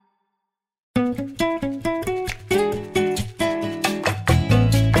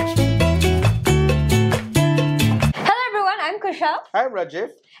I'm Rajiv.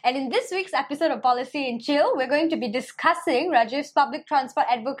 And in this week's episode of Policy in Chill, we're going to be discussing Rajiv's public transport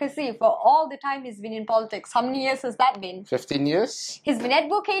advocacy for all the time he's been in politics. How many years has that been? 15 years. He's been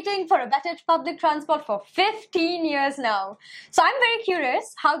advocating for a better public transport for 15 years now. So I'm very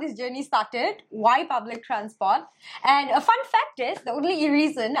curious how this journey started, why public transport. And a fun fact is, the only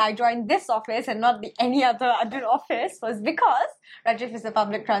reason I joined this office and not any other office was because Rajiv is a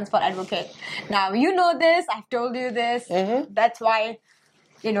public transport advocate. Now, you know this, I've told you this. That's why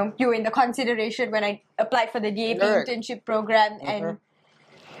you were in the consideration when I applied for the DAP internship program, and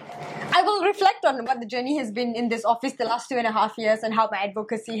I will reflect on what the journey has been in this office the last 2.5 years and how my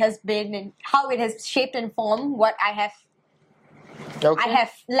advocacy has been and how it has shaped and formed what I have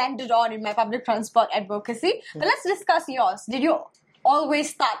landed on in my public transport advocacy. But let's discuss yours. Did you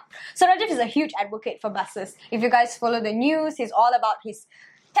always start? So Rajiv is a huge advocate for buses. If you guys follow the news, he's all about his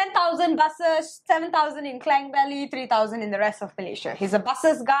 10,000 buses, 7,000 in Klang Valley, 3,000 in the rest of Malaysia. He's a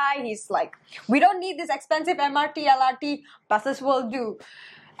buses guy. He's like, we don't need this expensive MRT, LRT, buses will do.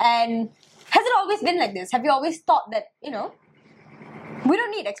 And has it always been like this? Have you always thought that, we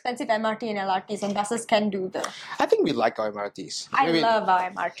don't need expensive MRT and LRTs and buses can do the... I think we like our MRTs. I love our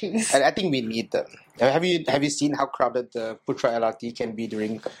MRTs. And I think we need them. Have you seen how crowded the Putrajaya LRT can be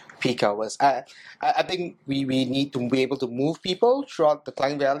during peak hours? I think we need to be able to move people throughout the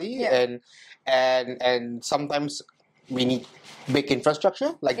Klang Valley, and sometimes we need big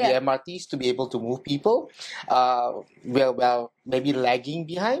infrastructure like the MRTs to be able to move people. We're maybe lagging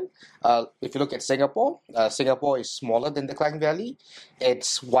behind. If you look at Singapore, Singapore is smaller than the Klang Valley.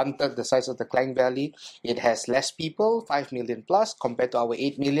 It's 1/3 the size of the Klang Valley. It has less people, 5 million plus, compared to our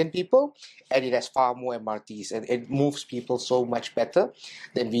 8 million people, and it has far more MRTs, and it moves people so much better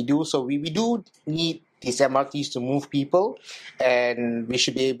than we do. So we do need these MRTs to move people, and we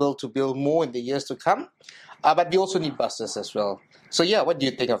should be able to build more in the years to come. But we also need buses as well. So what do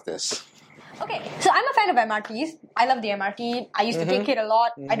you think of this? Okay, so I'm a fan of MRTs. I love the MRT. I used to take it a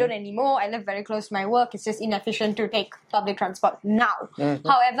lot. I don't anymore. I live very close to my work. It's just inefficient to take public transport now.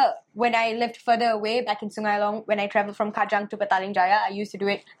 However, when I lived further away, back in Sungai Long, when I traveled from Kajang to Petaling Jaya, I used to do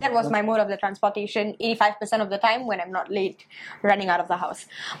it. That was my mode of the transportation 85% of the time when I'm not late running out of the house.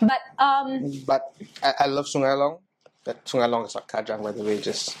 But I love Sungai Long. That Sungai Long is not Kajang, by the way.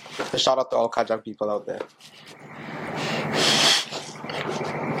 Just a shout out to all Kajang people out there.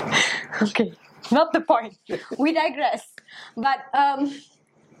 Okay, not the point. We digress. But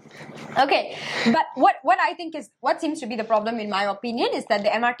okay. But what I think is what seems to be the problem, in my opinion, is that the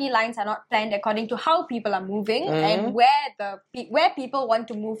MRT lines are not planned according to how people are moving and where people want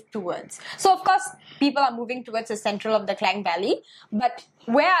to move towards. So of course, people are moving towards the central of the Klang Valley, but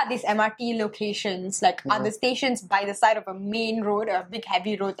where are these MRT locations? Like, are the stations by the side of a main road, a big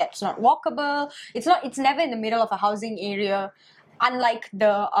heavy road that's not walkable? It's never in the middle of a housing area, unlike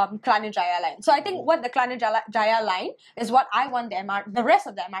the Kelana Jaya line. So I think what the Kelana Jaya line is what I want the rest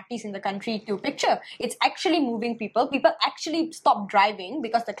of the MRTs in the country to picture. It's actually moving people. People actually stop driving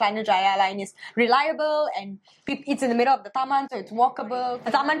because the Kelana Jaya line is reliable and it's in the middle of the Taman, so it's walkable.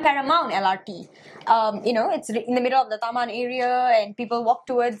 The Taman Paramount LRT, it's in the middle of the Taman area and people walk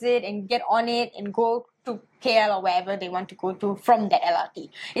towards it and get on it and go to KL or wherever they want to go to from that LRT.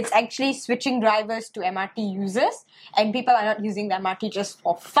 It's actually switching drivers to MRT users, and people are not using the MRT just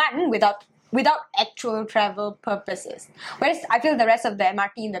for fun without actual travel purposes. Whereas I feel the rest of the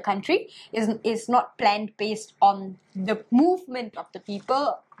MRT in the country is not planned based on the movement of the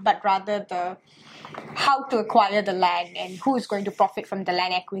people, but rather the how to acquire the land and who is going to profit from the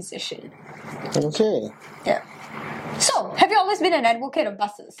land acquisition. Okay. Yeah. So, have you always been an advocate of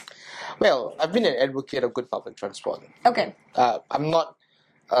buses? Well, I've been an advocate of good public transport. Okay. I'm not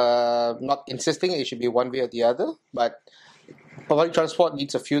insisting it should be one way or the other, but public transport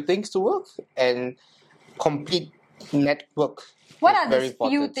needs a few things to work, and complete network. What are the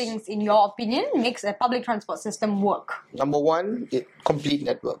few things, in your opinion, makes a public transport system work? Number one, complete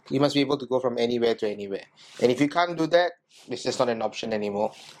network. You must be able to go from anywhere to anywhere. And if you can't do that, it's just not an option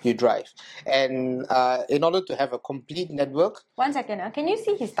anymore. You drive. And in order to have a complete network... 1 second. Can you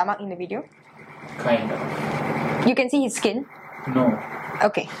see his stomach in the video? Kind of. You can see his skin? No.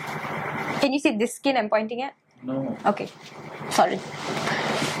 Okay. Can you see this skin I'm pointing at? No. Okay. Sorry.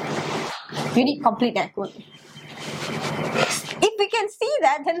 You need complete network. If we can see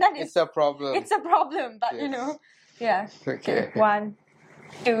that, then that is... It's a problem. It's a problem, but yes. Yeah. Okay. 1,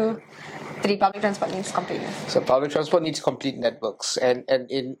 2, 3. Public transport needs complete. So public transport needs complete networks. And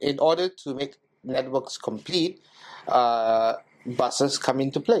in order to make networks complete, buses come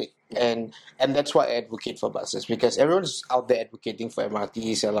into play. And that's why I advocate for buses, because everyone's out there advocating for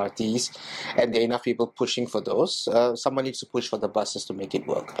MRTs, LRTs, and there are enough people pushing for those. Someone needs to push for the buses to make it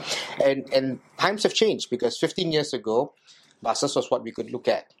work. And times have changed, because 15 years ago, buses was what we could look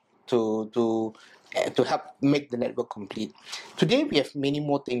at to help make the network complete. Today, we have many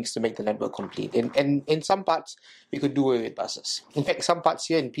more things to make the network complete. And in some parts, we could do away with buses. In fact, some parts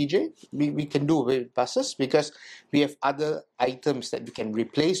here in PJ, we can do away with buses because we have other items that we can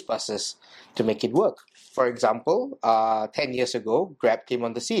replace buses to make it work. For example, 10 years ago, Grab came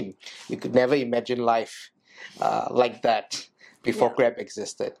on the scene. You could never imagine life like that before Grab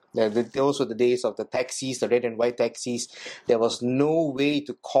existed. Those were the days of the taxis, the red and white taxis. There was no way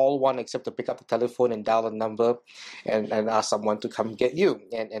to call one except to pick up the telephone and dial a number and ask someone to come get you.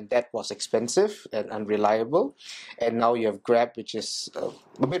 And that was expensive and unreliable. And now you have Grab, which is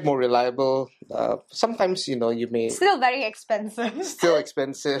a bit more reliable. Sometimes, you may... Still very expensive. Still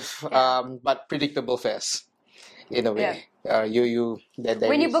expensive, but predictable fares. In a way, when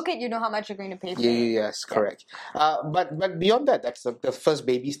you book it, you know how much you're going to pay for it. Yes, correct. But beyond that, that's the first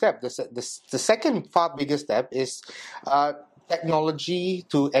baby step. The second far bigger step is technology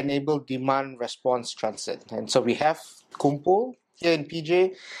to enable demand response transit. And so we have Kumpool here in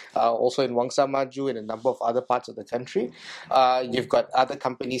PJ, also in Wangsa Maju, and a number of other parts of the country. You've got other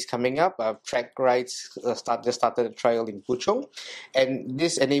companies coming up. Track Rides just started a trial in Puchong, and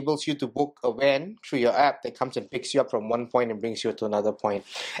this enables you to book a van through your app that comes and picks you up from one point and brings you to another point.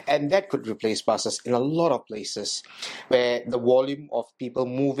 And that could replace buses in a lot of places where the volume of people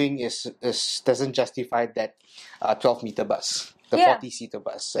moving doesn't justify that 12-meter bus. The 40-seater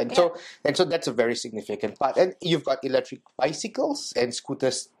bus. And so that's a very significant part. And you've got electric bicycles and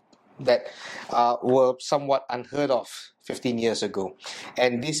scooters that were somewhat unheard of 15 years ago.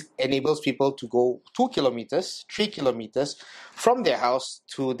 And this enables people to go 2 kilometers, 3 kilometers from their house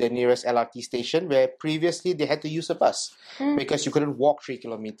to the nearest LRT station, where previously they had to use a bus because you couldn't walk 3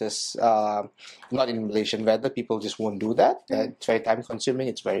 kilometers. Not in Malaysian weather, people just won't do that. It's very time consuming,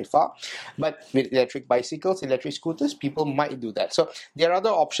 it's very far. But with electric bicycles, electric scooters, people might do that. So there are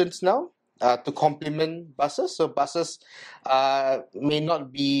other options now to complement buses. So buses may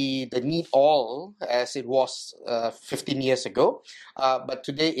not be the need all as it was 15 years ago, but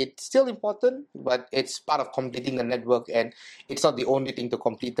today it's still important, but it's part of completing the network, and it's not the only thing to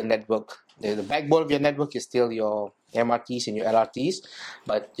complete the network. The backbone of your network is still your MRTs and your LRTs,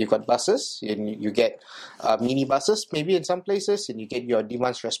 but you've got buses, and you get mini buses maybe in some places, and you get your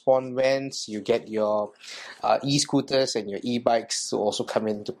demand response vans, you get your e-scooters and your e-bikes to also come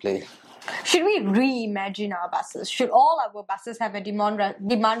into play. Should we reimagine our buses? Should all our buses have a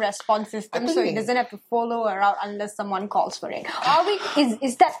demand response system so it doesn't have to follow a route unless someone calls for it?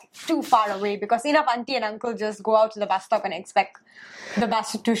 Is that too far away? Because enough auntie and uncle just go out to the bus stop and expect the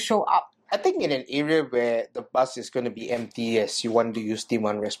bus to show up. I think in an area where the bus is going to be empty, yes, you want to use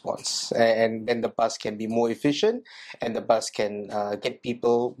demand response. And then the bus can be more efficient, and the bus can get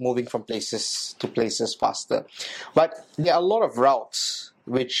people moving from places to places faster. But there are a lot of routes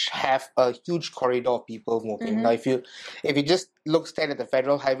which have a huge corridor of people moving. Now, if you just stand at the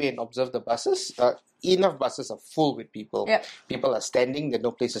Federal Highway and observe the buses, enough buses are full with people. Yep. People are standing, there's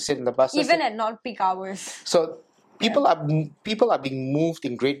no place to sit in the buses. Even at non-peak hours. So people are being moved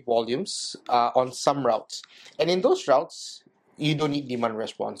in great volumes on some routes. And in those routes, you don't need demand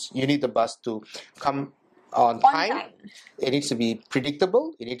response. You need the bus to come on time. It needs to be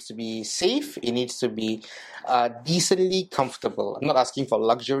predictable. It needs to be safe. It needs to be decently comfortable. I'm not asking for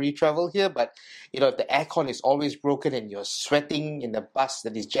luxury travel here, but if the aircon is always broken and you're sweating in a bus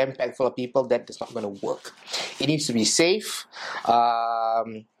that is jam-packed full of people, that is not going to work. It needs to be safe.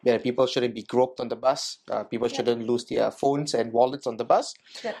 People shouldn't be groped on the bus. People shouldn't lose their phones and wallets on the bus.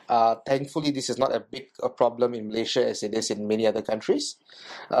 Thankfully, this is not a big problem in Malaysia as it is in many other countries.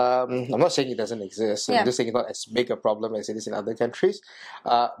 I'm not saying it doesn't exist. I'm just saying it's not as big a problem as it is in other countries.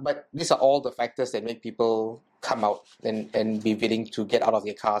 But these are all the factors that make people come out and be willing to get out of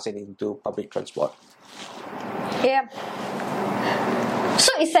their cars and into public transport. Yeah.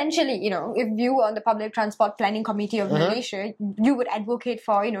 So essentially, if you were on the Public Transport Planning Committee of Malaysia, you would advocate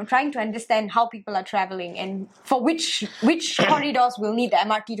for, trying to understand how people are travelling and for which corridors will need the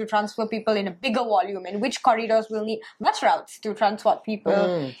MRT to transfer people in a bigger volume, and which corridors will need bus routes to transport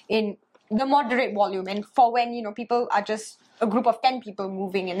people in the moderate volume, and for when, people are just a group of 10 people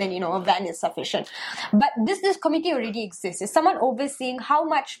moving and then, a van is sufficient. But this committee already exists. Is someone overseeing how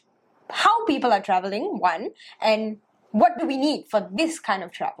people are travelling, one, and what do we need for this kind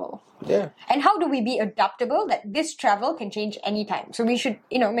of travel? Yeah. And how do we be adaptable that this travel can change anytime? So we should,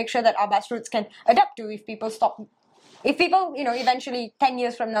 make sure that our bus routes can adapt to if people stop If people, eventually 10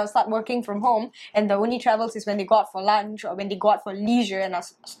 years from now start working from home and the only travels is when they go out for lunch or when they go out for leisure and are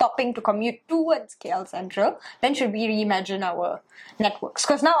stopping to commute towards KL Central, then should we reimagine our networks?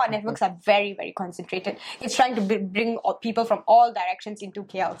 Because now our networks are very, very concentrated. It's trying to bring people from all directions into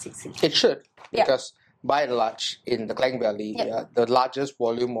KLCC. It should, because by and large, in the Klang Valley, the largest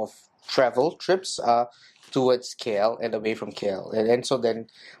volume of travel trips are towards KL and away from KL. And so then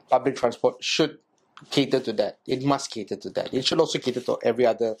public transport should cater to that. It must cater to that. It should also cater to every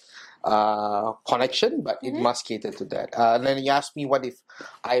other connection, but it must cater to that. And then you asked me what if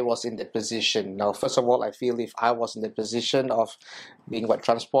I was in that position. Now, first of all, I feel if I was in the position of being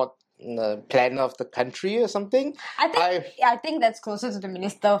transport planner of the country or something. I think that's closer to the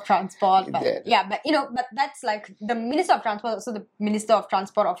Minister of Transport. But but that's like the Minister of Transport, also the Minister of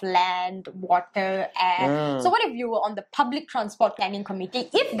Transport of Land, Water, Air. So what if you were on the Public Transport Planning Committee?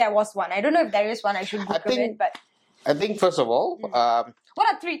 If there was one, I don't know if there is one. I should Google it. But I think first of all,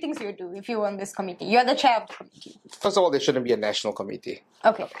 what are 3 things you would do if you were on this committee? You're the chair of the committee. First of all, there shouldn't be a national committee.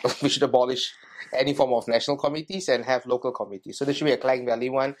 Okay. We should abolish any form of national committees and have local committees. So there should be a Klang Valley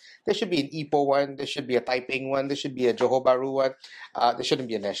one, there should be an Ipoh one, there should be a Taiping one, there should be a Johor Bahru one. There shouldn't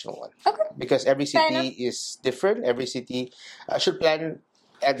be a national one. Okay. Because every city is different. Every city should plan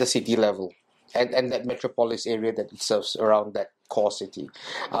at the city level and that metropolis area that it serves around that core city.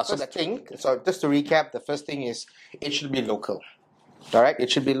 So just to recap, the first thing is it should be local. All right, it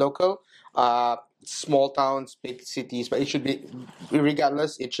should be local. Small towns, big cities, but it should be,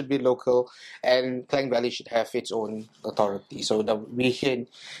 regardless, it should be local, and Klang Valley should have its own authority. So we here in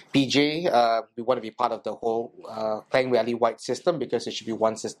PJ, we want to be part of the whole Klang Valley wide system because it should be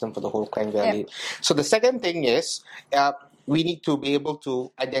one system for the whole Klang Valley. So the second thing is we need to be able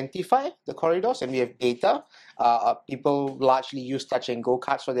to identify the corridors, and we have data. People largely use touch and go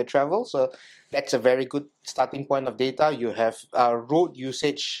cards for their travel, so that's a very good starting point of data. You have road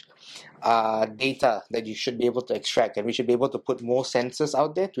usage data that you should be able to extract, and we should be able to put more sensors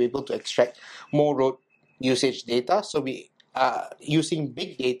out there to be able to extract more road usage data. So we are using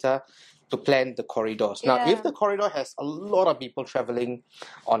big data to plan the corridors. Now, if the corridor has a lot of people traveling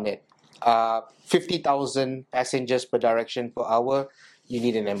on it, 50,000 passengers per direction per hour, you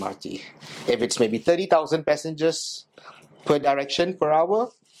need an MRT. If it's maybe 30,000 passengers per direction per hour,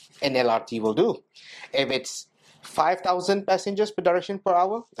 an LRT will do. If it's 5,000 passengers per direction per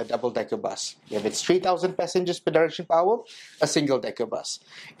hour, a double-decker bus. If it's 3,000 passengers per direction per hour, a single-decker bus.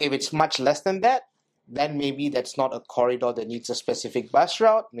 If it's much less than that, then maybe that's not a corridor that needs a specific bus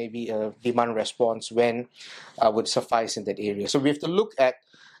route. Maybe a demand response when would suffice in that area. So we have to look at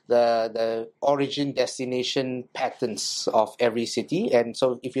the origin destination patterns of every city. And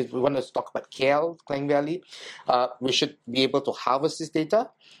so if we want to talk about KL, Klang Valley, we should be able to harvest this data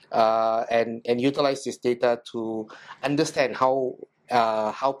and utilize this data to understand how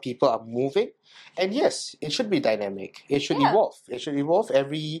people are moving. And yes, it should be dynamic. It should evolve. It should evolve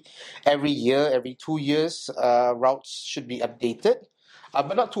every year, every 2 years. Routes should be updated.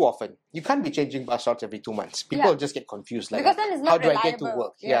 But not too often. You can't be changing bus routes every 2 months. People just get confused. Like, because then it's not how do reliable. I get to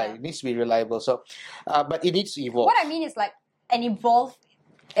work? Yeah, it needs to be reliable. So, but it needs to evolve. What I mean is like over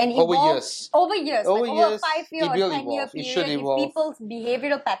years. Over 5 year or 10-year period, It should evolve. If people's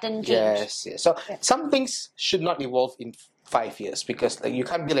behavioral pattern change. Yes. So some things should not evolve in 5 years because you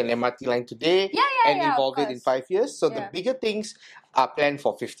can't build an MRT line today and evolve it in 5 years. So the bigger things are planned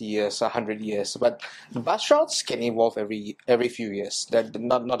for 50 years, 100 years. But the bus routes can evolve every few years. That's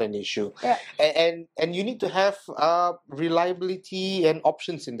not an issue. Yeah. And you need to have reliability and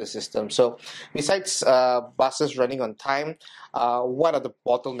options in the system. So besides buses running on time, what are the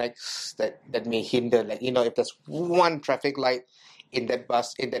bottlenecks that may hinder? Like, if there's one traffic light in that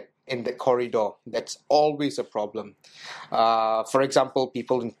bus, in the corridor, that's always a problem. For example,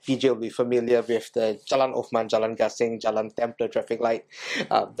 people in PJ will be familiar with the Jalan Othman, Jalan Gasing, Jalan Templar traffic light.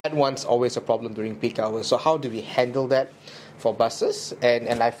 That one's always a problem during peak hours. So how do we handle that for buses?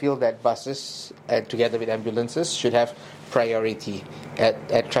 And I feel that buses, together with ambulances, should have priority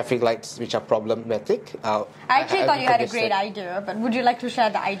at traffic lights which are problematic. I actually thought you had a great idea, but would you like to share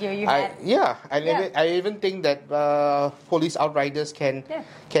the idea you had? I even think that police outriders can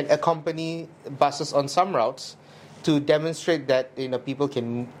accompany buses on some routes to demonstrate that people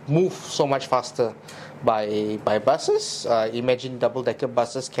can move so much faster by buses. Imagine double-decker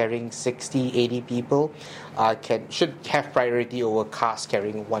buses carrying 60, 80 people should have priority over cars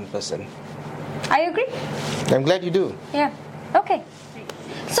carrying one person. I agree. I'm glad you do. Yeah. Okay.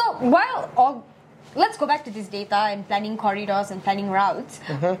 So let's go back to this data and planning corridors and planning routes.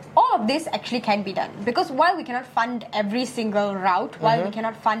 All of this actually can be done because while we cannot fund every single route, while we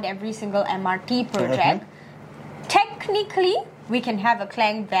cannot fund every single MRT project, technically we can have a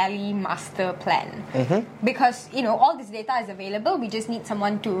Klang Valley master plan because all this data is available. We just need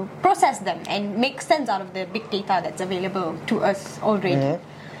someone to process them and make sense out of the big data that's available to us already.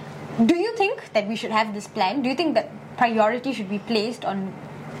 Do you think that we should have this plan? Do you think that priority should be placed on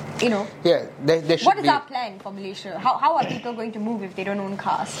Yeah, there should what is be, our plan for Malaysia? How are people going to move if they don't own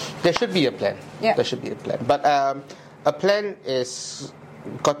cars? there should be a plan. Yeah. There should be a plan. But a plan is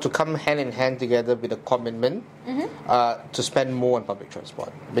got to come hand in hand together with a commitment to spend more on public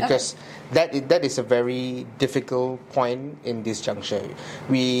transport, because that is a very difficult point in this juncture.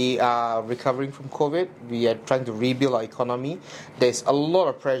 We are recovering from COVID. We are trying to rebuild our economy. There's a lot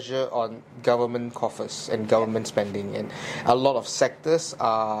of pressure on government coffers and government spending, and a lot of sectors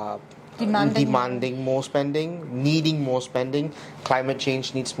are demanding more spending, needing more spending. Climate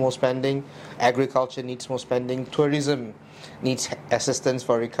change needs more spending. Agriculture needs more spending. Tourism needs assistance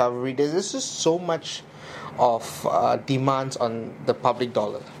for recovery. There's just so much of demands on the public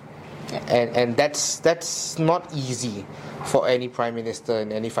dollar, and that's not easy for any prime minister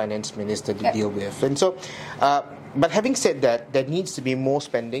and any finance minister to deal with. And so, but having said that, there needs to be more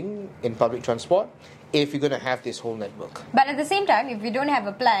spending in public transport if you're going to have this whole network. But at the same time, if we don't have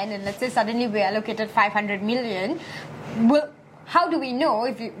a plan, and let's say suddenly we allocated 500 million, how do we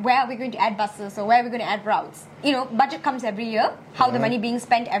know where are we going to add buses or where are we going to add routes? Budget comes every year. How the money being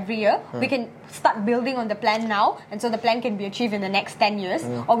spent every year. We can start building on the plan now, and so the plan can be achieved in the next 10 years.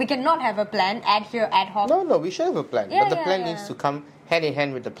 Or we cannot have a plan, add here, ad hoc. No, we should have a plan. But the plan needs to come hand in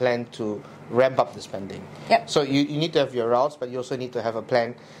hand with the plan to ramp up the spending. Yep. So you need to have your routes, but you also need to have a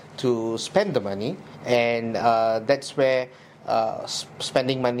plan to spend the money, and that's where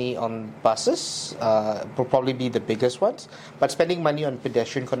spending money on buses will probably be the biggest ones, but spending money on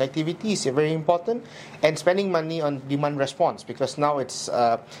pedestrian connectivity is very important, and spending money on demand response, because now it's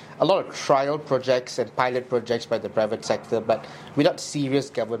a lot of trial projects and pilot projects by the private sector, but without serious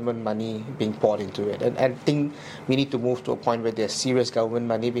government money being poured into it. And I think we need to move to a point where there's serious government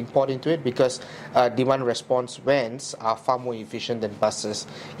money being poured into it, because demand response vans are far more efficient than buses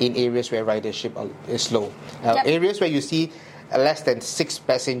in areas where ridership is low. Areas where you see less than 6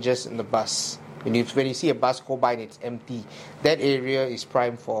 passengers in the bus. When you see a bus go by and it's empty, that area is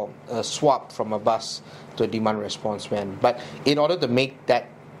prime for a swap from a bus to a demand response van. But in order to make that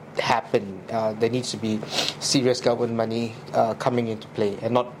happen, there needs to be serious government money coming into play,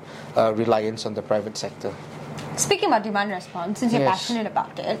 and not reliance on the private sector. Speaking about demand response, since you're passionate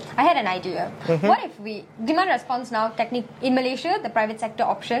about it, I had an idea. What if demand response now, in Malaysia, the private sector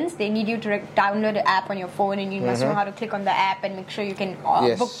options, they need you to download the app on your phone, and you must know how to click on the app and make sure you can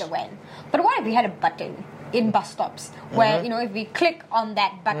book the van. But what if we had a button in bus stops where, if we click on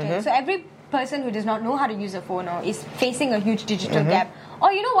that button, so every person who does not know how to use a phone or is facing a huge digital gap,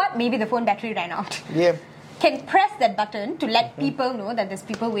 or you know what, maybe the phone battery ran out. Can press that button to let people know that there's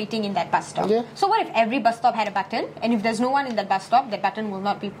people waiting in that bus stop. So what if every bus stop had a button, and if there's no one in that bus stop, that button will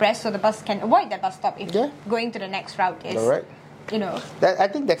not be pressed, so the bus can avoid that bus stop if going to the next route is, I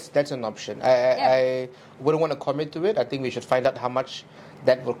think that's an option. I wouldn't want to commit to it. I think we should find out how much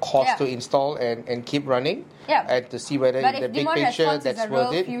that will cost to install and keep running, and to see whether in the big picture that's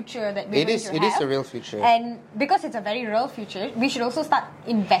worth it. It is a real future, and because it's a very real future, we should also start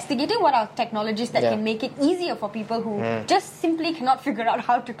investigating what are technologies that can make it easier for people who just simply cannot figure out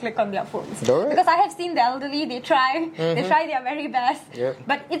how to click on their phones. Because I have seen the elderly, they try their very best,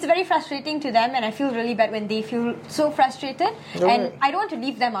 but it's very frustrating to them, and I feel really bad when they feel so frustrated. And I don't want to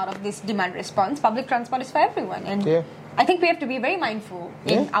leave them out of this demand response. Public transport is for everyone, and I think we have to be very mindful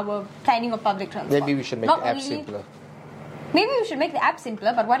in our planning of public transport. Maybe we should make the app simpler. Maybe we should make the app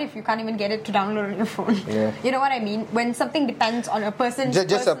simpler, but what if you can't even get it to download on your phone? You know what I mean? When something depends on a person's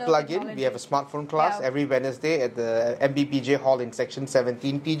just a plug-in. technology. We have a smartphone class every Wednesday at the MBPJ Hall in Section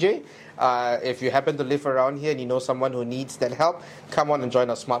 17 PJ. If you happen to live around here and you know someone who needs that help, come on and join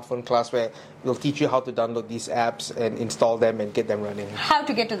our smartphone class, where we'll teach you how to download these apps and install them and get them running. How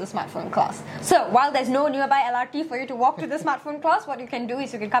to get to the smartphone class. So, while there's no nearby LRT for you to walk to the smartphone class, what you can do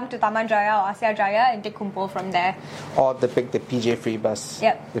is you can come to Taman Jaya or Asia Jaya and take Kumpool from there. Or pick the PJ free bus.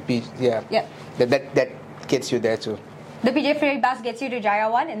 That gets you there too. The PJ free bus gets you to Jaya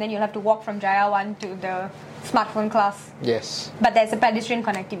 1, and then you'll have to walk from Jaya 1 to the smartphone class. Yes. But there's a pedestrian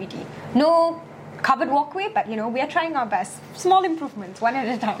connectivity. No covered walkway, but we are trying our best. Small improvements, one at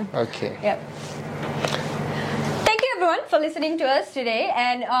a time. Okay. Thank you everyone for listening to us today,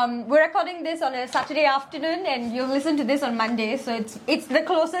 and we're recording this on a Saturday afternoon, and you'll listen to this on Monday, so it's the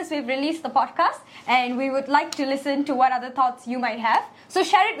closest we've released the podcast, and we would like to listen to what other thoughts you might have. So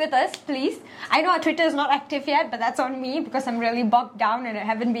share it with us, please. I know our Twitter is not active yet, but that's on me because I'm really bogged down and I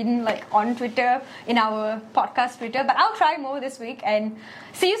haven't been on Twitter in our podcast Twitter, but I'll try more this week, and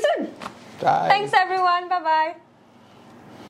see you soon. Bye. Thanks everyone. Bye bye.